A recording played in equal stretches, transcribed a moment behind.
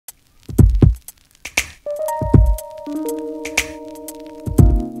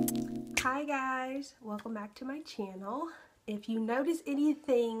Hi guys, welcome back to my channel. If you notice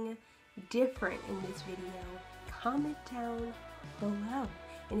anything different in this video, comment down below.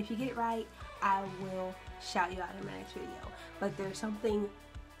 And if you get it right, I will shout you out in my next video. But there's something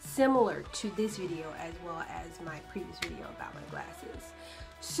similar to this video as well as my previous video about my glasses.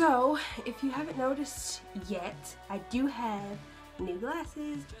 So, if you haven't noticed yet, I do have new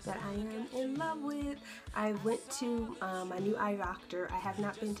glasses that I am in love with. I went to my new eye doctor. I have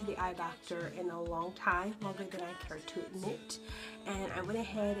not been to the eye doctor in a long time, longer than I care to admit. And I went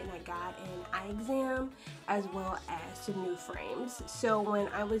ahead and I got an eye exam as well as some new frames. So when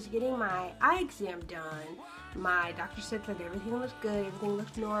I was getting my eye exam done, my doctor said that everything looked good, everything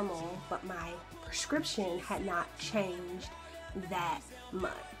looked normal, but my prescription had not changed that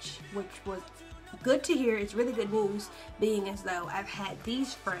much, which was good to hear. It's really good news, being as though I've had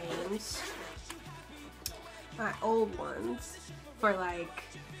these frames, my old ones, for like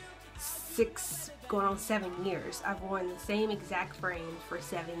 6 going on 7 years. I've worn the same exact frames for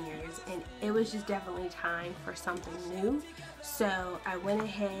 7 years, and it was just definitely time for something new. So I went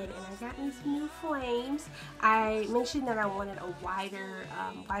ahead and I got me some new frames. I mentioned that I wanted a wider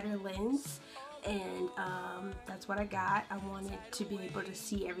lens, and that's what I got. I wanted to be able to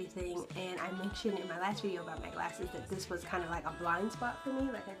see everything, and I mentioned in my last video about my glasses that this was kind of like a blind spot for me.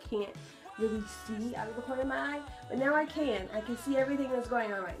 Like, I can't really see out of the corner of my eye, but now I can. I can see everything that's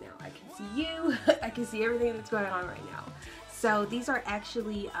going on right now. I can see you. I can see everything that's going on right now. So these are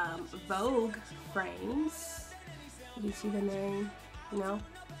actually Vogue frames. You see the name? No?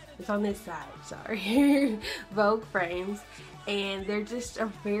 It's on this side, sorry. Vogue frames. And they're just a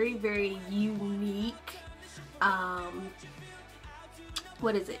very, very unique,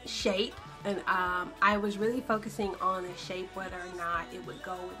 shape. And I was really focusing on the shape, whether or not it would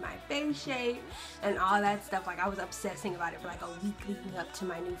go with my face shape and all that stuff. Like, I was obsessing about it for like a week leading up to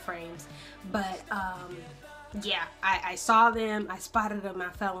my new frames. But yeah, I saw them, I spotted them, I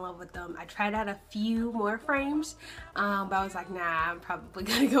fell in love with them. I tried out a few more frames, but I was like, nah, I'm probably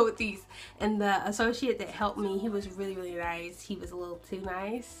gonna go with these. And the associate that helped me, he was really, really nice. He was a little too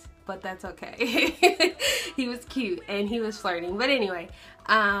nice, but that's okay. He was cute and he was flirting. But anyway,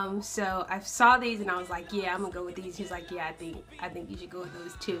 so I saw these and I was like, yeah, I'm gonna go with these. He's like, yeah, I think you should go with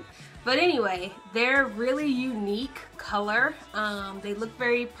those too. But anyway, they're really unique color. They look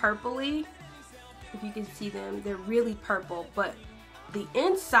very purpley. If you can see them, they're really purple, but the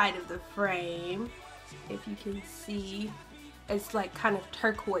inside of the frame, if you can see, it's like kind of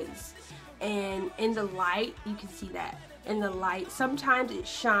turquoise, and in the light you can see that in the light sometimes it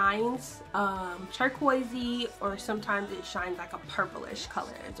shines turquoisey, or sometimes it shines like a purplish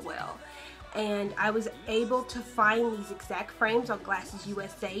color as well. And I was able to find these exact frames on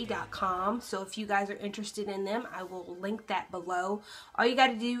GlassesUSA.com. So if you guys are interested in them, I will link that below. All you got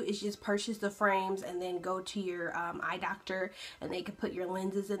to do is just purchase the frames and then go to your eye doctor, and they can put your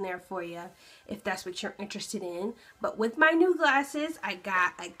lenses in there for you if that's what you're interested in. But with my new glasses, I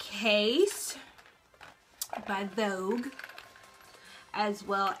got a case by Vogue, as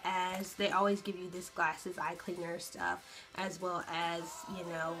well as they always give you this glasses eye cleaner stuff, as well as, you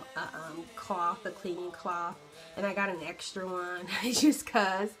know, cloth, a cleaning cloth. And I got an extra one just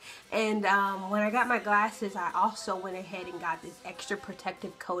cause. And when I got my glasses, I also went ahead and got this extra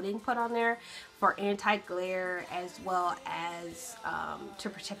protective coating put on there for anti-glare, as well as to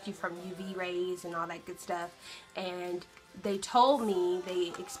protect you from UV rays and all that good stuff. And they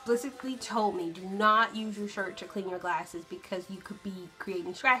explicitly told me, do not use your shirt to clean your glasses, because you could be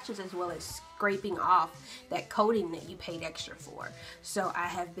creating scratches as well as scraping off that coating that you paid extra for. So I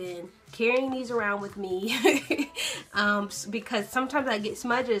have been carrying these around with me because sometimes I get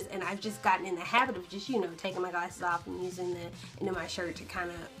smudges, and I've just gotten in the habit of just, you know, taking my glasses off and using the end of my shirt to kind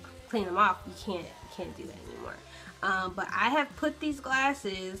of clean them off. You can't do that anymore. But I have put these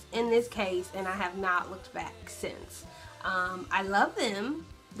glasses in this case, and I have not looked back since. I love them.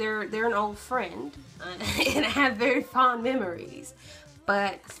 They're an old friend, and I have very fond memories.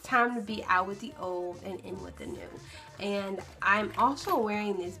 But it's time to be out with the old and in with the new. And I'm also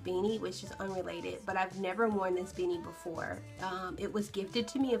wearing this beanie, which is unrelated, but I've never worn this beanie before. It was gifted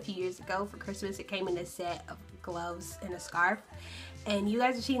to me a few years ago for Christmas. It came in a set of gloves and a scarf. And you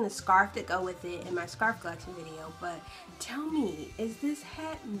guys have seen the scarf that go with it in my scarf collection video. But tell me, is this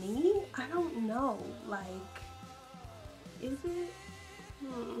hat me? I don't know. Like, is it?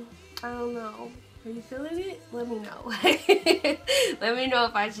 I don't know. Are you feeling it? Let me know. Let me know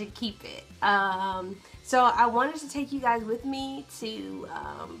if I should keep it. So I wanted to take you guys with me to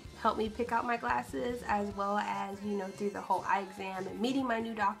help me pick out my glasses, as well as, you know, through the whole eye exam and meeting my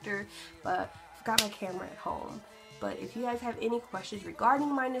new doctor. But I've got my camera at home. But if you guys have any questions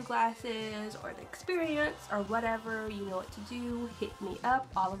regarding my new glasses or the experience or whatever, you know what to do. Hit me up.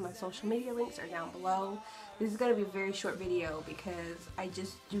 All of my social media links are down below. This is going to be a very short video because I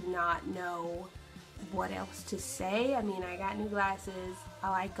just do not know what else to say. I mean, I got new glasses. I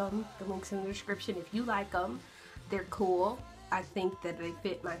like them. The link's in the description if you like them. They're cool. I think that they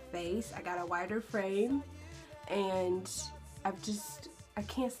fit my face. I got a wider frame and I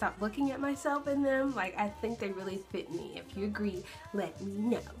can't stop looking at myself in them. Like, I think they really fit me. If you agree, let me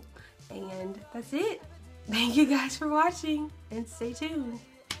know. And that's it. Thank you guys for watching and stay tuned.